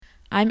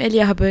I'm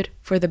Elia Habur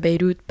for the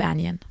Beirut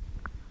Banyan.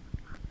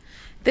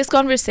 This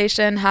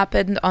conversation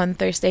happened on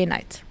Thursday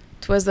night.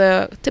 It was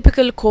a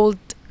typical cold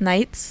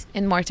night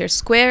in Martyr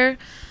Square.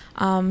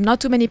 Not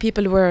too many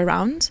people were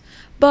around,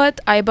 but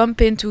I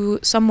bumped into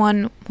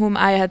someone whom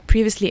I had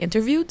previously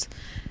interviewed.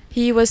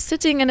 He was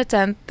sitting in a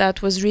tent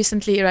that was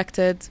recently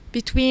erected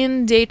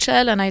between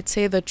DHL and I'd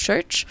say the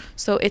church,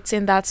 so it's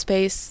in that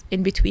space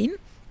in between.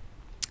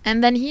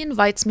 And then he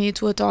invites me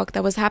to a talk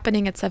that was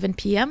happening at 7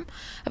 p.m.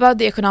 about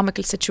the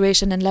economical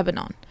situation in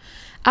Lebanon.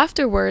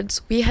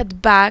 Afterwards, we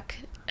head back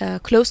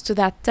close to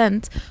that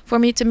tent for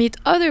me to meet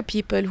other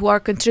people who are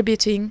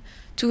contributing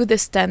to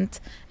this tent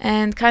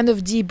and kind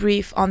of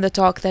debrief on the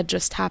talk that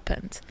just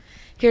happened.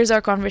 Here's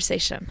our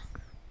conversation.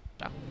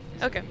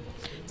 Okay.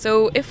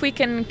 So if we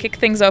can kick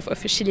things off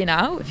officially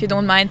now, if you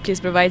don't mind, please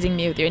providing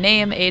me with your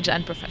name, age,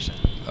 and profession.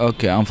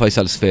 Okay, I'm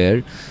Faisal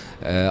Sfair.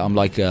 I'm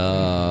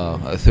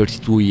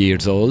 32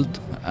 years old,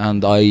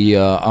 and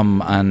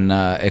I'm an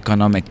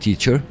economic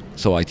teacher,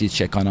 so I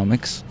teach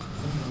economics.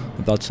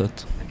 That's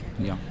it.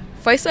 Yeah.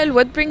 Faisal,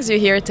 what brings you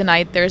here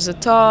tonight? There's a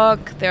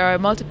talk, there are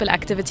multiple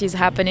activities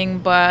happening,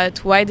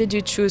 but why did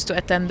you choose to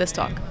attend this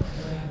talk?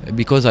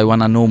 Because I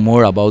want to know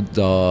more about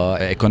the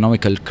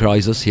economical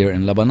crisis here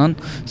in Lebanon,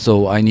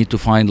 so I need to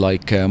find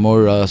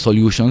more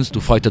solutions to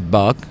fight it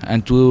back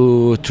and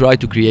to try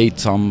to create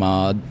some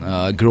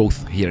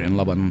growth here in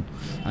Lebanon,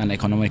 and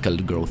economical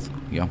growth.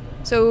 Yeah.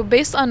 So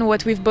based on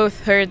what we've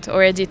both heard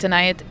already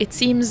tonight, it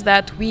seems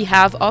that we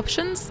have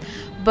options,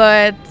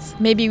 but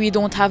maybe we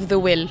don't have the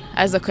will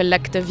as a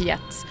collective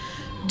yet.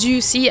 Do you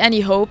see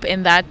any hope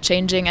in that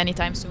changing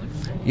anytime soon?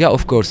 Yeah,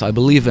 of course. I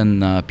believe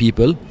in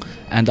people.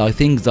 And I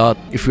think that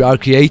if we are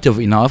creative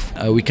enough,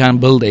 we can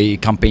build a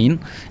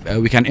campaign.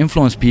 We can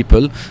influence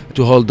people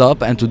to hold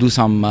up and to do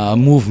some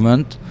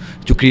movement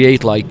to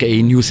create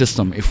a new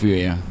system, if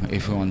we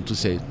want to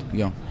say it.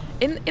 Yeah.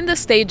 In the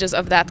stages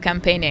of that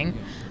campaigning,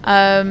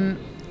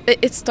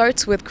 it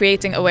starts with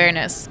creating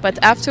awareness. But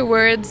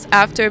afterwards,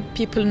 after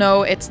people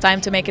know it's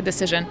time to make a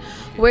decision,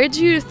 where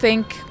do you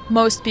think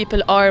most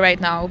people are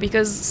right now?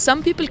 Because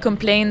some people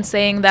complain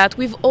saying that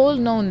we've all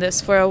known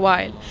this for a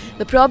while.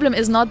 The problem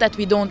is not that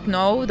we don't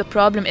know, the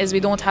problem is we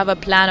don't have a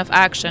plan of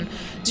action.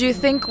 Do you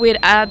think we're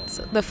at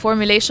the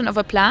formulation of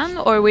a plan,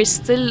 or we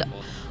still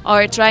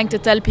are trying to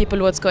tell people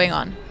what's going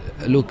on?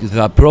 Look,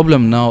 the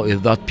problem now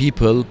is that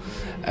people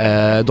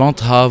don't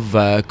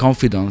have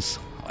confidence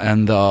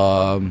in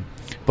the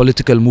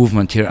political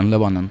movement here in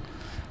Lebanon.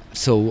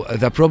 So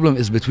the problem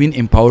is between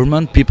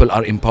empowerment. People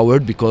are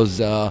empowered because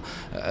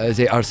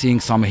they are seeing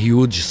some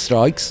huge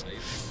strikes,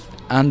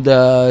 and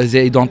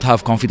they don't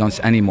have confidence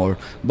anymore.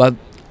 But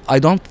I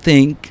don't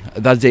think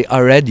that they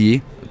are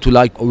ready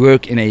to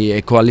work in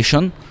a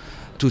coalition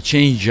to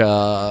change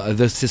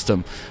the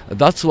system.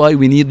 That's why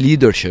we need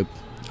leadership.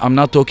 I'm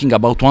not talking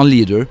about one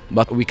leader,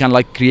 but we can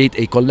create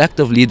a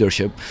collective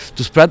leadership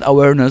to spread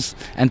awareness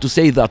and to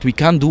say that we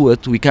can do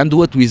it. We can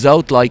do it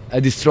without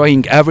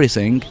destroying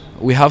everything.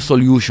 We have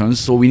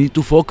solutions, so we need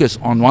to focus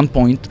on one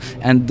point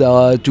and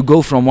to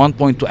go from one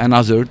point to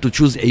another, to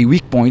choose a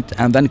weak point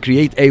and then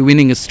create a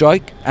winning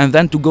strike, and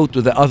then to go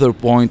to the other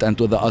point and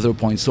to the other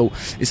point. So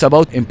it's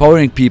about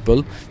empowering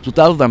people to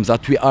tell them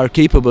that we are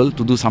capable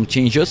to do some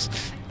changes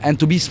and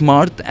to be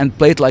smart and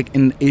play it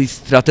in a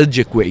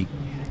strategic way.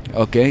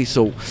 Okay,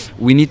 so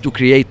we need to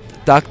create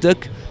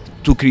tactic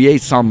to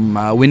create some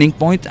winning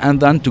point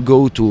and then to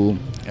go to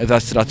the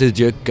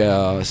strategic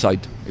side,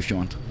 if you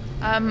want.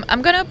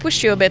 I'm going to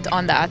push you a bit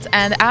on that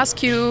and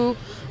ask you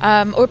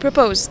or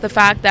propose the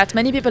fact that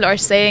many people are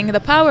saying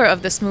the power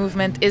of this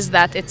movement is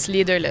that it's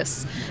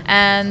leaderless.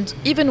 And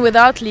even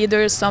without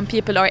leaders, some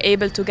people are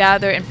able to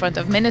gather in front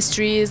of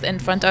ministries, in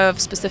front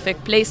of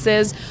specific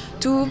places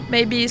to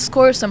maybe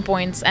score some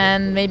points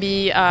and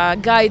maybe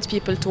guide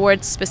people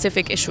towards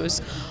specific issues.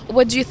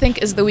 What do you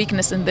think is the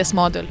weakness in this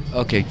model?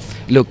 Okay,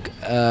 look,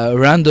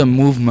 random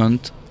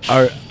movement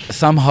are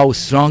somehow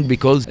strong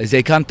because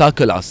they can't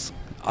tackle us.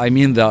 I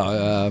mean,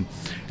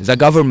 the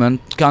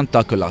government can't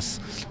tackle us.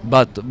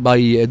 But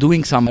by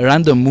doing some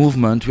random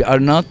movement, we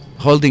are not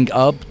holding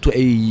up to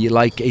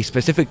a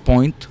specific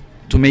point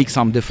to make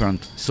some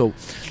difference. So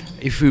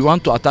if we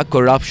want to attack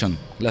corruption,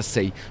 let's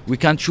say, we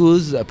can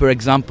choose, for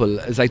example,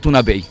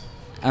 Zaytuna Bay,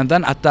 and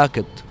then attack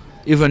it.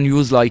 Even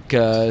use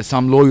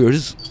some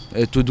lawyers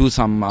to do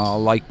some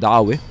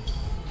da'wah.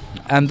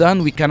 And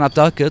then we can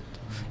attack it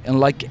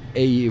in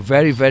a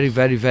very, very,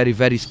 very, very,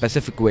 very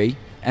specific way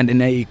and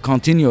in a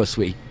continuous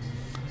way.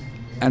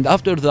 And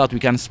after that, we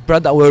can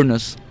spread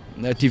awareness.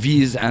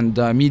 TVs and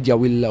media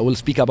will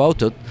speak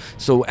about it,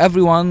 so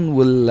everyone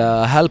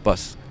will help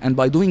us, and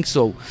by doing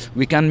so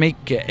we can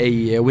make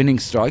a winning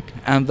strike,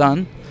 and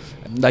then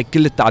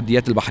كل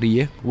التعديات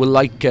البحرية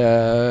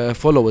will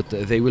follow it.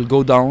 They will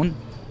go down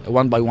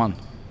one by one.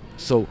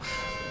 So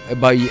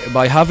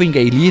by having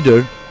a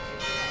leader,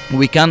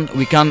 we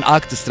can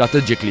act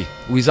strategically.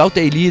 Without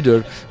a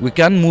leader, we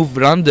can move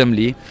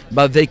randomly,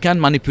 but they can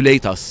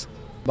manipulate us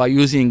by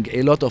using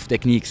a lot of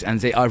techniques,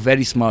 and they are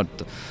very smart.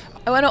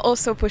 I want to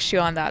also push you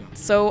on that.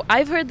 So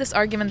I've heard this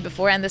argument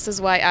before, and this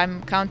is why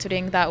I'm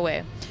countering that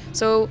way.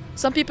 So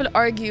some people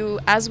argue,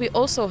 as we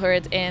also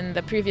heard in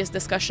the previous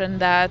discussion,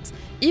 that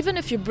even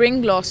if you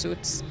bring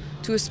lawsuits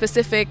to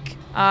specific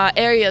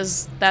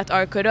areas that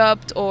are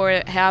corrupt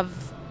or have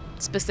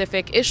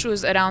specific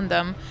issues around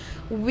them,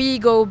 we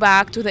go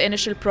back to the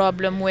initial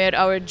problem where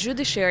our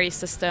judiciary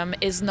system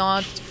is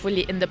not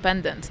fully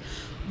independent.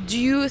 Do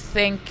you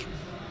think,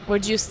 or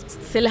do you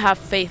still have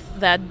faith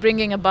that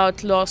bringing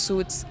about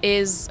lawsuits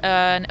is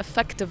an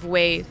effective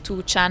way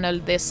to channel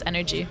this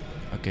energy?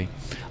 Okay,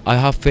 I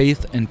have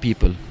faith in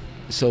people.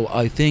 So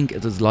I think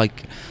it is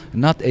like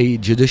not a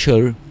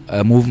judicial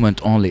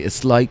movement only,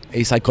 it's like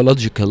a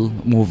psychological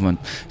movement.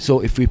 So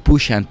if we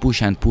push and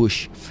push and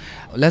push,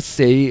 let's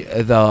say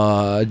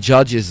the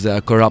judge is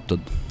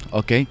corrupted,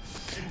 okay?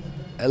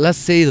 Let's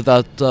say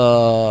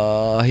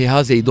that he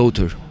has a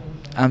daughter,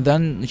 and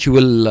then she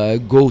will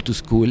go to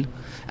school,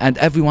 and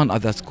everyone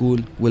at that school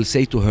will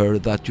say to her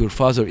that your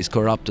father is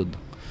corrupted.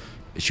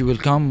 She will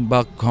come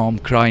back home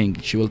crying.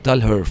 She will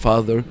tell her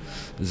father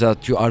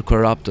that you are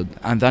corrupted,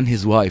 and then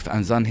his wife,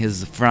 and then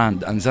his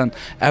friend, and then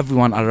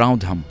everyone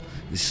around him.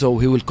 So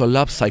he will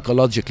collapse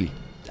psychologically,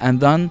 and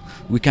then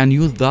we can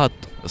use that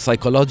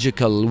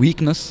psychological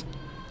weakness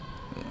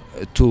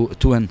to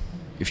win,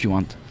 if you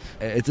want.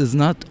 It is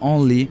not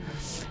only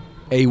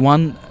a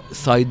one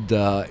side,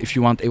 if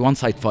you want, a one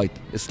side fight.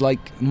 It's like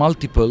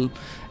multiple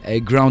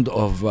ground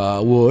of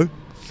war,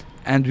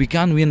 and we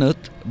can win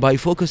it by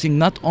focusing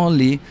not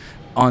only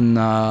on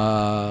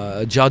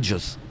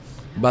judges,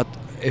 but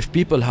if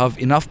people have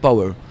enough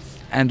power,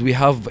 and we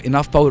have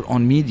enough power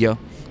on media,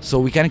 so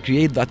we can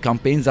create that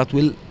campaign that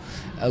will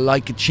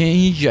like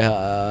change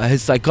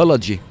his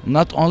psychology,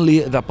 not only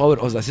the power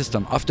of the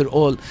system. After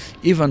all,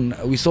 even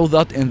we saw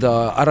that in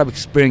the Arab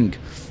Spring,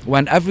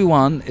 when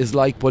everyone is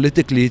like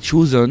politically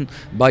chosen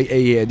by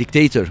a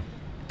dictator,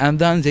 and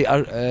then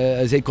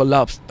they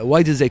collapse.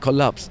 Why did they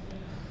collapse?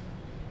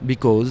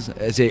 Because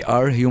they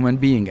are human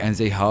beings and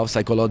they have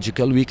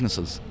psychological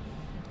weaknesses.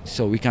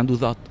 So we can do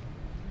that.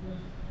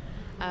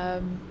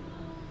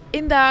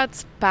 In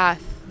that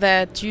path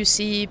that you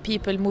see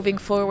people moving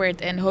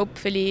forward, and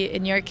hopefully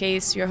in your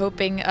case you're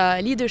hoping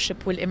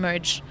leadership will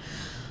emerge,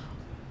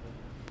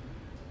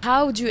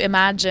 how do you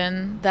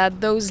imagine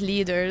that those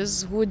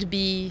leaders would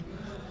be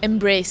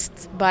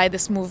embraced by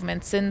this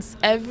movement, since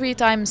every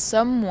time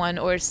someone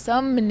or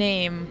some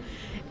name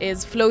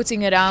is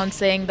floating around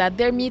saying that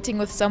they're meeting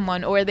with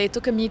someone or they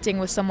took a meeting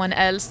with someone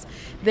else,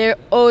 they're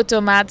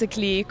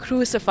automatically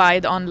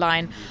crucified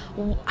online?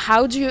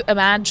 How do you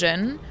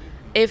imagine,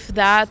 if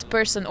that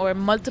person or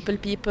multiple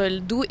people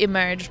do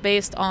emerge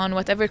based on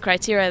whatever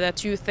criteria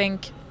that you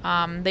think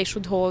they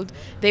should hold,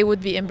 they would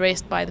be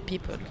embraced by the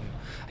people?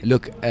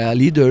 Look,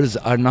 leaders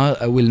are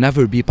not will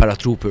never be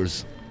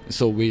paratroopers.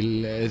 So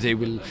they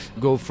will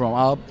go from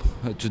up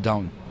to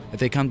down.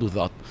 They can't do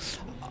that.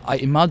 I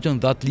imagine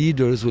that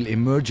leaders will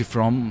emerge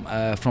from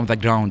the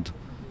ground,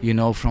 you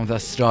know, from the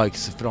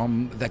strikes,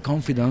 from the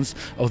confidence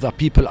of the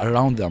people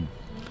around them.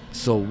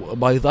 So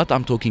by that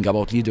I'm talking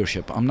about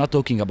leadership. I'm not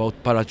talking about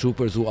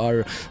paratroopers who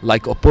are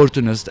like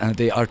opportunists and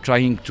they are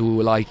trying to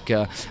like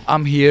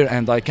I'm here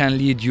and I can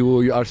lead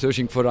you. You are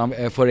searching for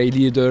a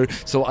leader,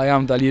 so I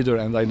am the leader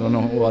and I don't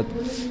know what.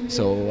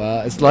 So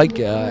it's like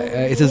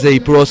it is a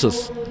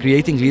process.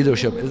 Creating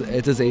leadership,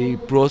 it is a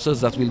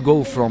process that will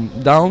go from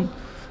down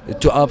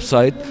to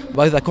upside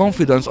by the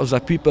confidence of the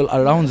people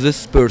around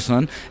this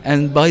person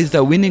and by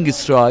the winning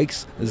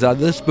strikes that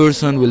this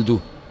person will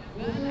do.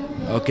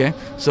 Okay,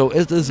 so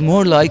it is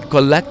more like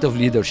collective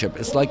leadership.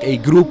 It's like a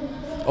group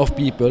of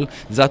people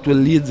that will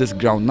lead this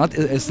ground.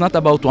 It's not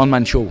about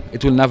one-man show.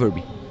 It will never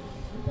be.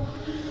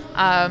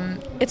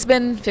 It's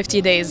been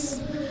 50 days.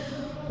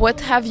 What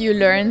have you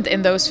learned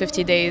in those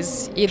 50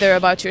 days, either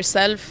about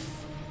yourself,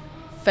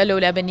 fellow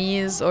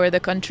Lebanese, or the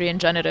country in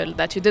general,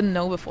 that you didn't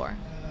know before?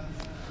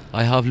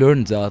 I have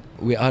learned that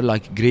we are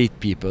like great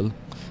people.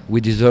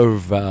 We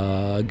deserve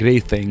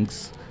great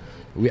things.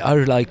 We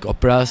are like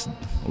oppressed.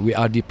 We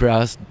are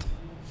depressed.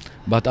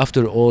 But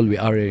after all, we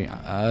are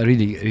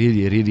really,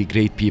 really, really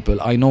great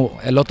people. I know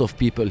a lot of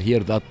people here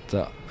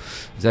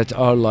that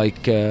are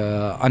like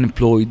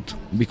unemployed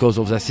because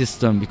of the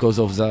system, because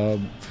of the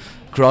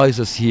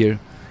crisis here.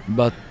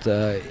 But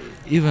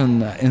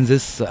even in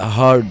this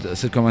hard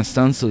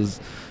circumstances,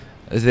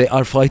 they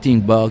are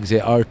fighting back. They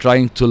are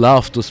trying to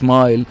laugh, to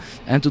smile,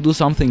 and to do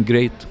something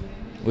great,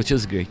 which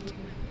is great.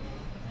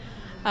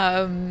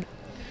 How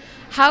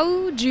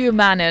do you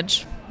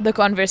manage the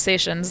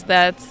conversations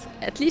that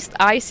at least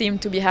I seem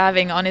to be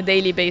having on a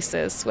daily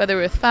basis, whether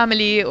with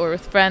family or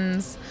with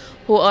friends,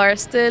 who are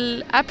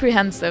still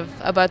apprehensive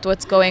about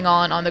what's going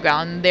on the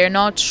ground? They're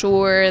not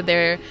sure,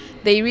 they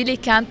really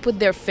can't put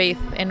their faith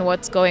in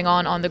what's going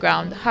on the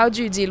ground. How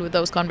do you deal with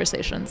those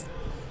conversations?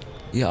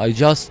 Yeah, I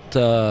just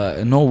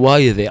know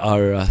why they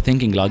are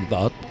thinking like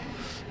that,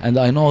 and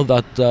I know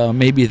that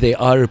maybe they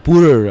are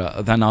poorer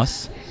than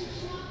us,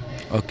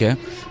 okay,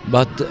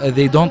 but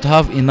they don't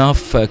have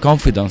enough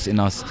confidence in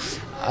us.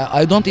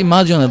 I don't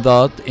imagine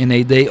that in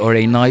a day or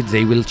a night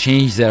they will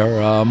change their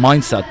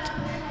mindset,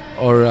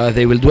 or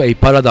they will do a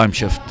paradigm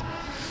shift.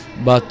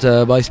 But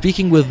by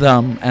speaking with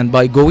them and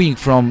by going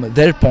from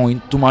their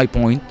point to my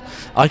point,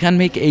 I can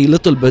make a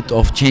little bit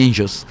of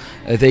changes.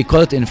 They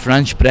call it in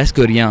French presque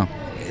rien.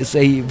 It's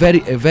a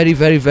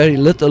very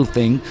little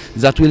thing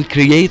that will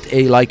create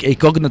a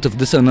cognitive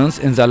dissonance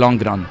in the long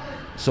run.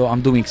 So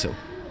I'm doing so.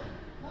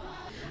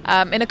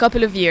 In a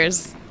couple of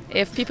years,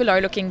 if people are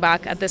looking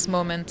back at this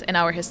moment in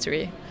our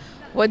history,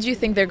 what do you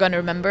think they're going to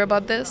remember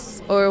about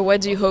this? Or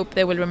what do you hope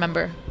they will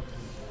remember?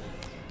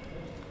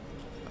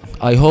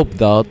 I hope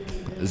that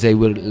they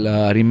will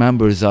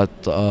remember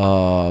that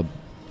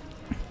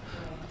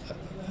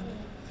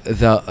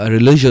the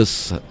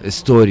religious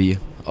story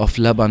of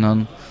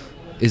Lebanon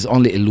is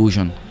only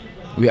illusion.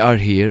 We are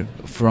here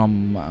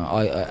from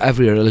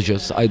every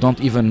religious. I don't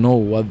even know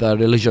what the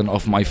religion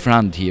of my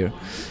friend here,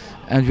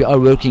 and we are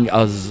working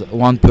as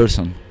one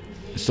person.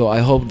 So I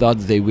hope that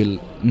they will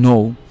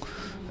know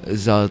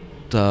that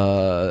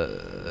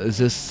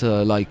this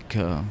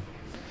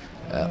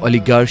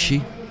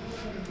oligarchy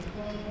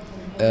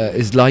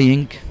is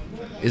lying,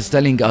 is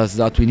telling us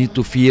that we need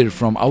to fear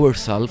from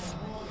ourselves.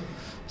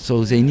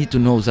 So they need to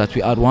know that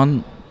we are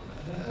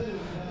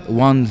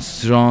one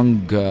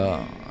strong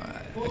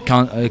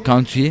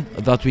country,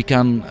 that we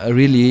can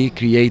really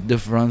create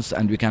difference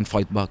and we can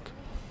fight back.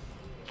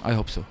 I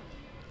hope so.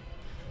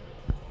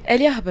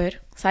 Elia Haber,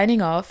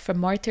 signing off from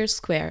Martyrs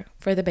Square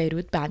for the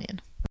Beirut Banyan.